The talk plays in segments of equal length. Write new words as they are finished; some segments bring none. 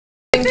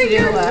Can I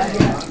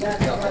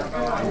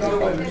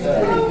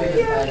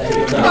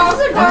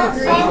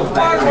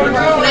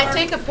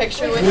take a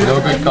picture with you? No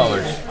good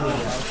colors.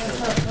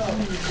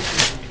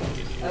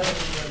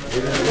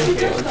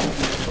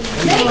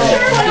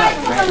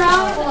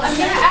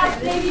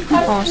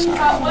 Oh,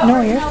 sorry.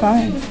 No, you're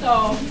fine.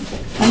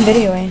 I'm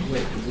videoing.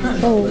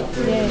 Oh,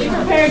 yeah.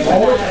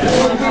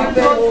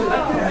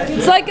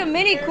 It's like a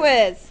mini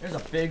quiz. There's a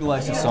big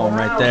lysosome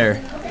right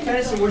there.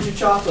 Where's your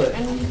chocolate?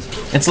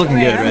 It's looking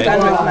good, right?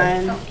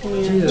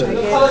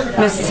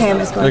 Mrs. Ham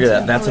is going Look at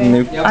that. That's the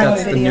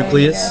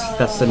nucleus.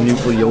 That's the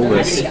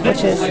nucleolus.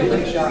 Which is?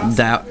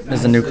 That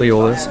is the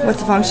nucleolus. What's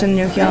the function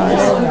of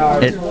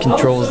nucleolus? It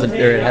controls the,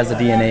 or it has the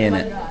DNA in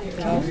it.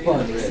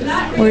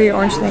 What are your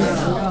orange things?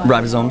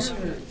 Ribosomes.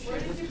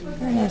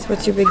 Very nice.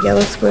 What's your big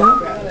yellow square?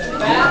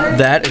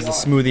 That is the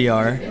smoothie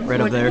R right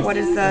up there. What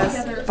is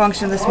the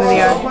function of the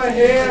smoothie R?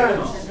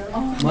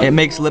 It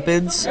makes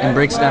lipids and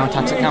breaks down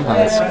toxic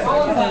compounds.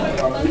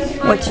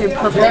 What's your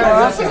purple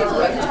bar?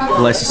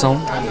 Lysosome.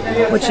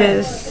 Which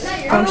is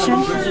function?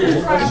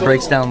 It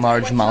breaks down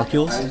large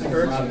molecules.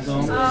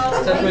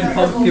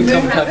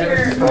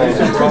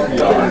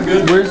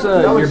 Where's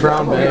your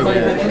brown bag?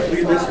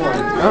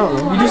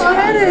 Oh, you just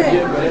had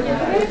it.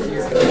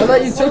 I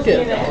thought you took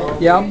it.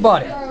 Yeah,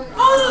 buddy.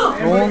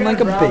 Rolling like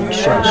a big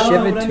shot.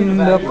 Chevy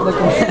tuned up like a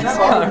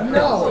NASCAR.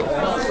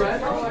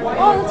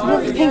 Oh,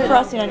 that's pink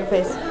frosting on your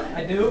face.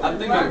 I do? I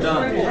think I'm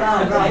done.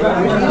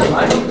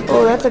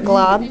 Oh, that's a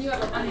glob.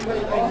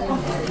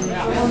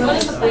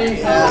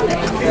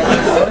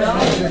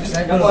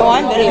 Oh,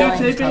 I'm videoing.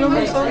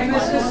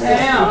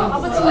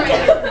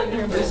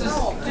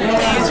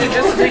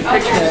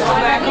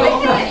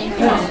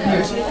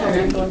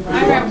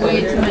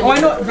 Oh, I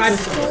know. Right.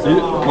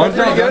 One's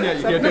not done yet.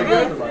 You can't take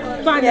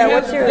it. Fine. Yeah,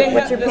 what's your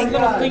pink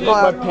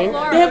glob? Pink?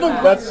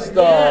 That's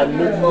the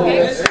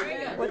nucleus.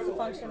 What's the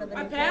function of the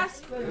nucleus?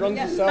 Pass. Runs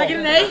the cell. I get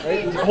an A?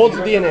 Right? Holds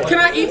the DNA. Can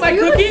I eat my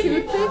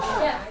cookie?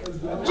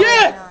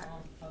 Yes!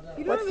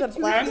 What's the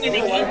black? I'm gonna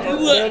eat you.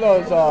 They're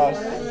those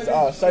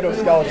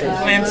cytoskeletons.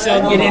 Clam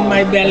cell get in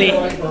my belly.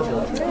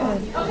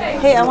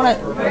 Hey, I want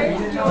to.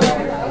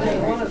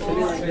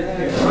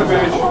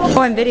 Oh,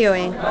 I'm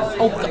videoing.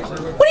 Oh,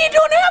 what are you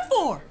doing that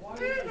for?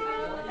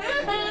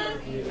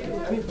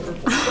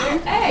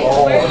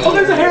 Oh,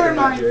 there's a hair in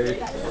mine.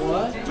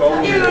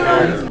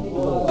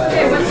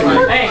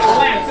 Hey,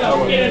 clam cell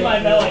get in my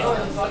belly.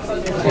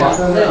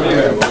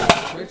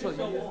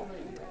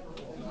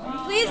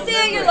 Please stay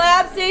at your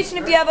lab station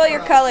if you have all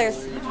your colors.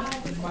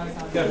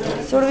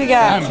 So what do we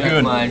got? I'm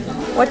good.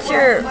 What's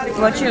your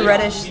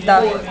reddish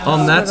stuff?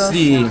 That's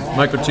the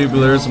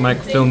microtubulars,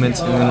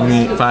 microfilaments, and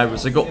intermediate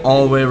fibers. They go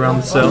all the way around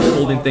the cell,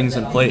 holding things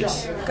in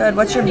place. Good.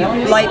 What's your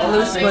light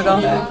blue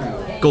squiggle?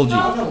 Golgi.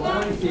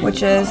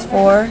 Which is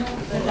for?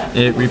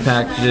 It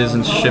repackages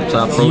and ships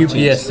out proteins.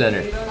 UPS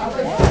center.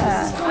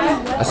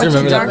 I still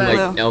remember that from like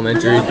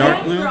elementary.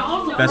 Dark blue,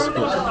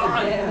 vesicles.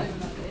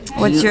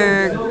 What's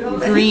your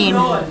green?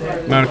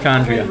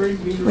 Mitochondria.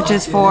 Which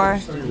is for?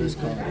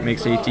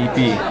 Makes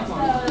ATP.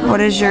 What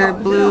is your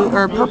blue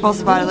or purple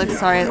spot? It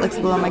looks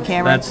blue on my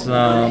camera. That's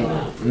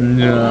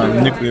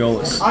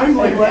nucleolus.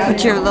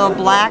 What's your little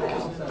black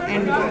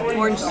and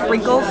orange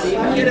sprinkles?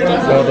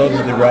 So those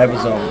are the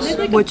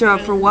ribosomes. Which are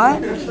for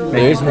what?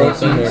 There's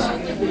proteins.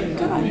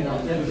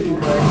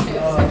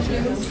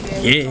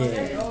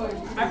 Yeah.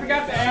 I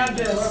forgot to add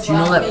this. Do you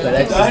know that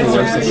FedEx is the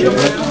worst to ship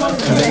with?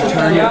 They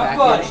turn your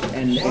package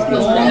and it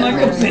goes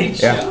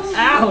back. Yeah.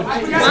 Ouch.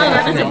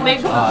 That is a big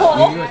The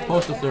U.S.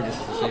 Postal Service is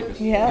the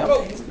safest. Yeah.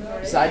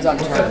 Besides on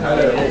turn.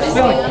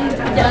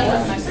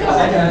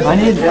 I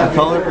need a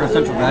color for a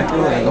central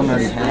vacuum that I don't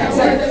already have.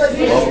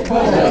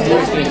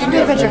 You can do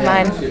a picture of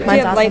mine. Do you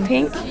Mine's have awesome. light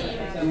pink?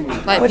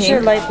 Light What's pink.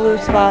 your light blue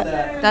spot?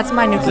 That's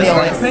my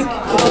nucleolus.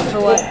 For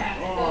what?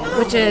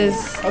 Which is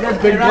Are there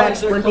big black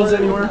sprinkles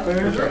anywhere?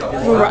 where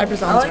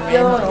ribosomes are made.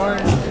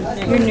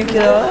 Your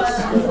nucleolus?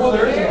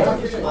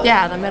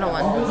 Yeah, the middle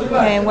one.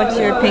 Okay, and what's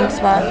your pink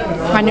spot?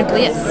 My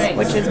nucleus.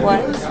 Which is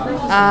what?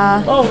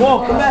 Oh,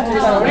 whoa, come back.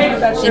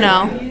 You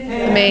know,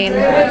 the main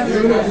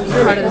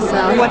part of the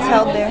cell. What's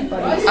held there?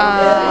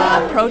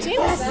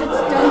 Proteins?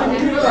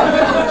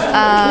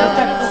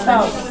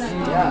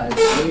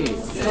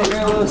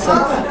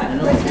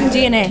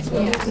 DNA.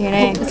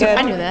 DNA. Good.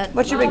 I knew that.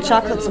 What's your big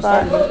chocolate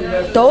spot?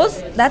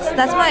 Those? That's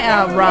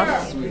my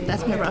rough.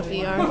 That's my rough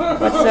ER.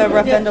 What's the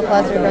rough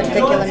endoplasmic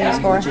reticulum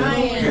used for?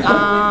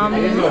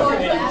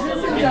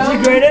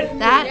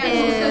 That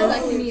is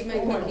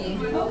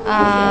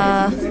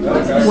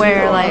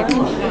where like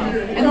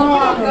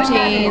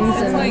proteins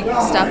and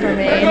stuff are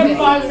made.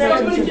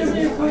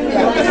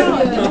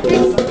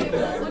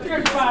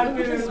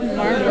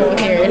 Marble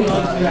haired.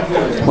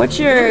 What's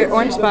your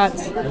orange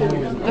spots?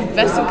 The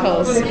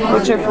vesicles.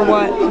 Which are for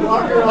what?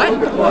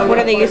 What? What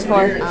are they used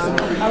for? If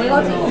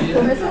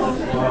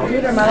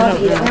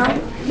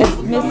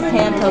Mrs.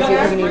 Hand tells you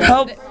if you need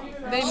Help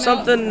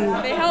something.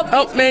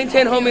 Help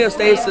maintain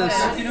homeostasis.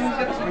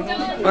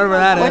 Whatever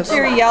that is. What's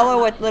your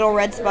yellow with little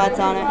red spots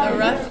on it? A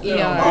rough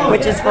ER.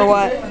 Which is for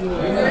what?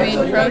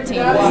 Moving proteins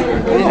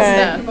Okay.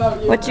 and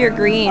stuff. What's your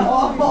green?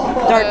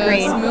 Dark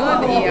green.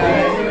 Smooth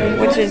ER.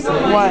 Which is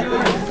what?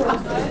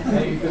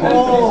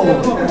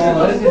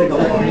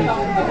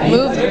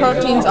 Moved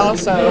proteins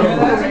also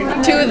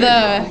to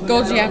the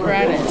Golgi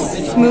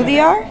apparatus.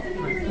 Smoothie R?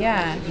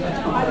 Yeah.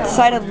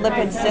 Site of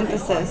lipid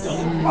synthesis.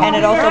 And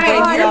it also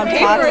breaks down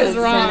paper toxins is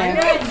in wrong.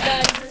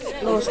 there.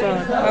 Little stone.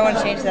 I want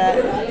to change that.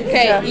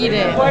 Okay, eat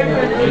it.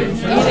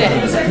 Eat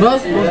it.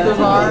 Most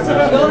are.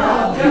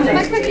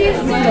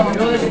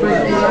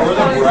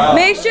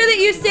 Make sure that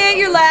you stay at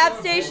your lab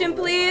station,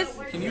 please.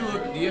 Can you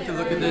look? Do you have to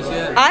look at this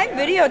yet? I'm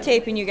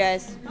videotaping you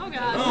guys. Do you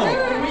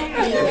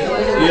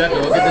have to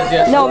look at this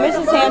yet? No,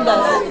 Mrs. Ham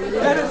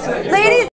does. Ladies.